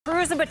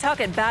Crews in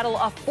Pawtucket battle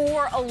a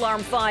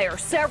 4-alarm fire.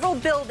 Several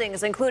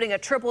buildings, including a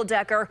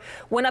triple-decker,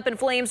 went up in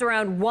flames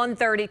around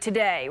 1:30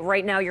 today.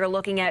 Right now, you're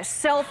looking at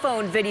cell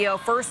phone video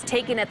first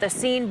taken at the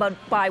scene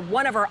by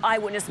one of our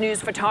Eyewitness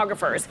News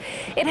photographers.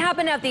 It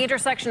happened at the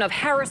intersection of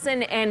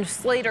Harrison and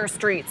Slater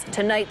Streets.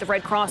 Tonight, the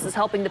Red Cross is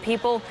helping the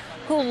people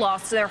who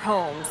lost their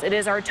homes. It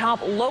is our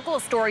top local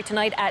story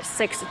tonight at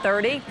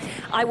 6:30.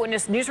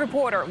 Eyewitness News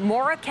reporter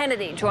Maura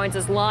Kennedy joins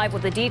us live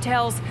with the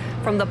details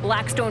from the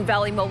Blackstone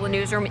Valley Mobile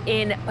Newsroom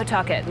in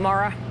Pawtucket.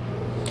 Maura.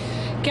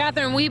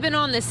 Catherine, we've been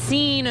on the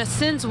scene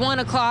since 1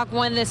 o'clock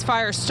when this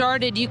fire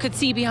started. You could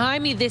see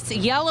behind me this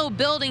yellow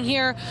building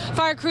here.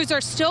 Fire crews are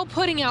still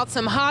putting out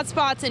some hot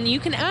spots, and you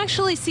can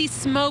actually see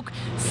smoke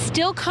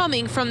still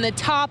coming from the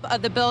top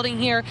of the building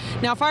here.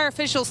 Now, fire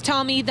officials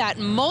tell me that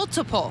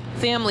multiple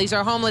families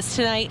are homeless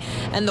tonight,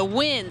 and the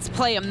winds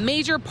play a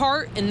major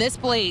part in this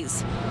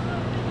blaze.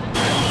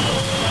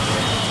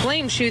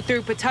 Flames shoot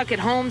through Pawtucket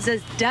homes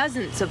as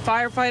dozens of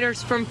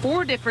firefighters from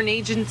 4 different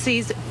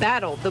agencies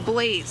battle the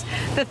blaze.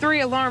 The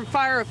 3-alarm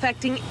fire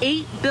affecting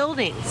 8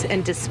 buildings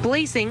and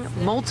displacing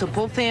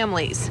multiple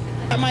families.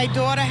 My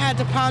daughter had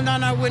to pound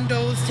on our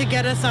windows to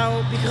get us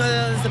out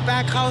because the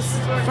back house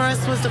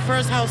was the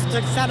first house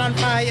to set on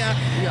fire,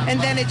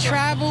 and then it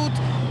traveled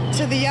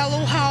to the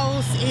yellow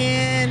house,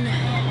 and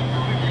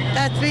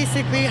that's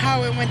basically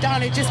how it went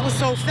down. It just was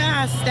so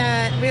fast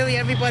that really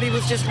everybody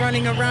was just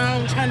running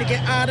around trying to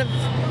get out of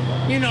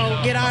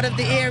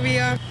the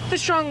area. The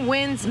strong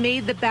winds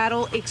made the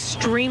battle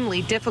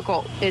extremely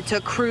difficult. It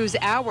took crews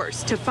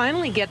hours to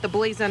finally get the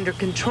blaze under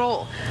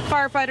control.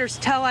 Firefighters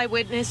tell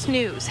Eyewitness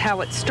News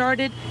how it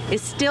started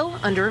is still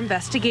under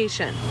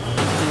investigation.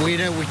 We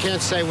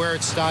can't say where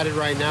it started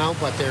right now,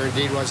 but there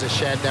indeed was a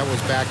shed that was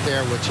back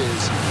there, which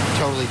is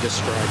totally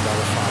destroyed by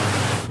the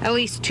fire. At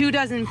least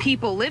 24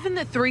 people live in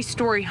the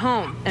 3-story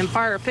home, and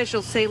fire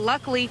officials say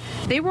luckily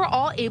they were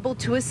all able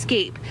to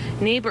escape.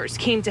 Neighbors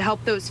came to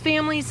help those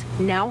families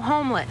now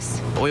homeless.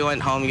 We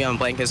went home to get them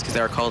blankets because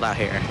they were cold out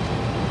here.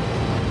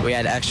 We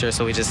had extra,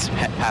 so we just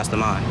passed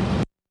them on.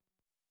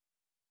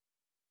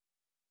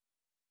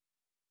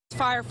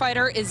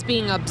 Firefighter is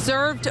being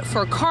observed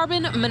for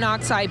carbon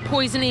monoxide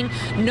poisoning.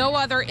 No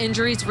other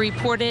injuries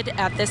reported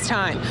at this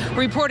time.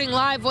 Reporting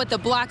live with the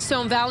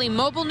Blackstone Valley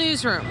Mobile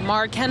Newsroom,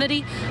 Maura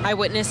Kennedy,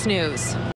 Eyewitness News.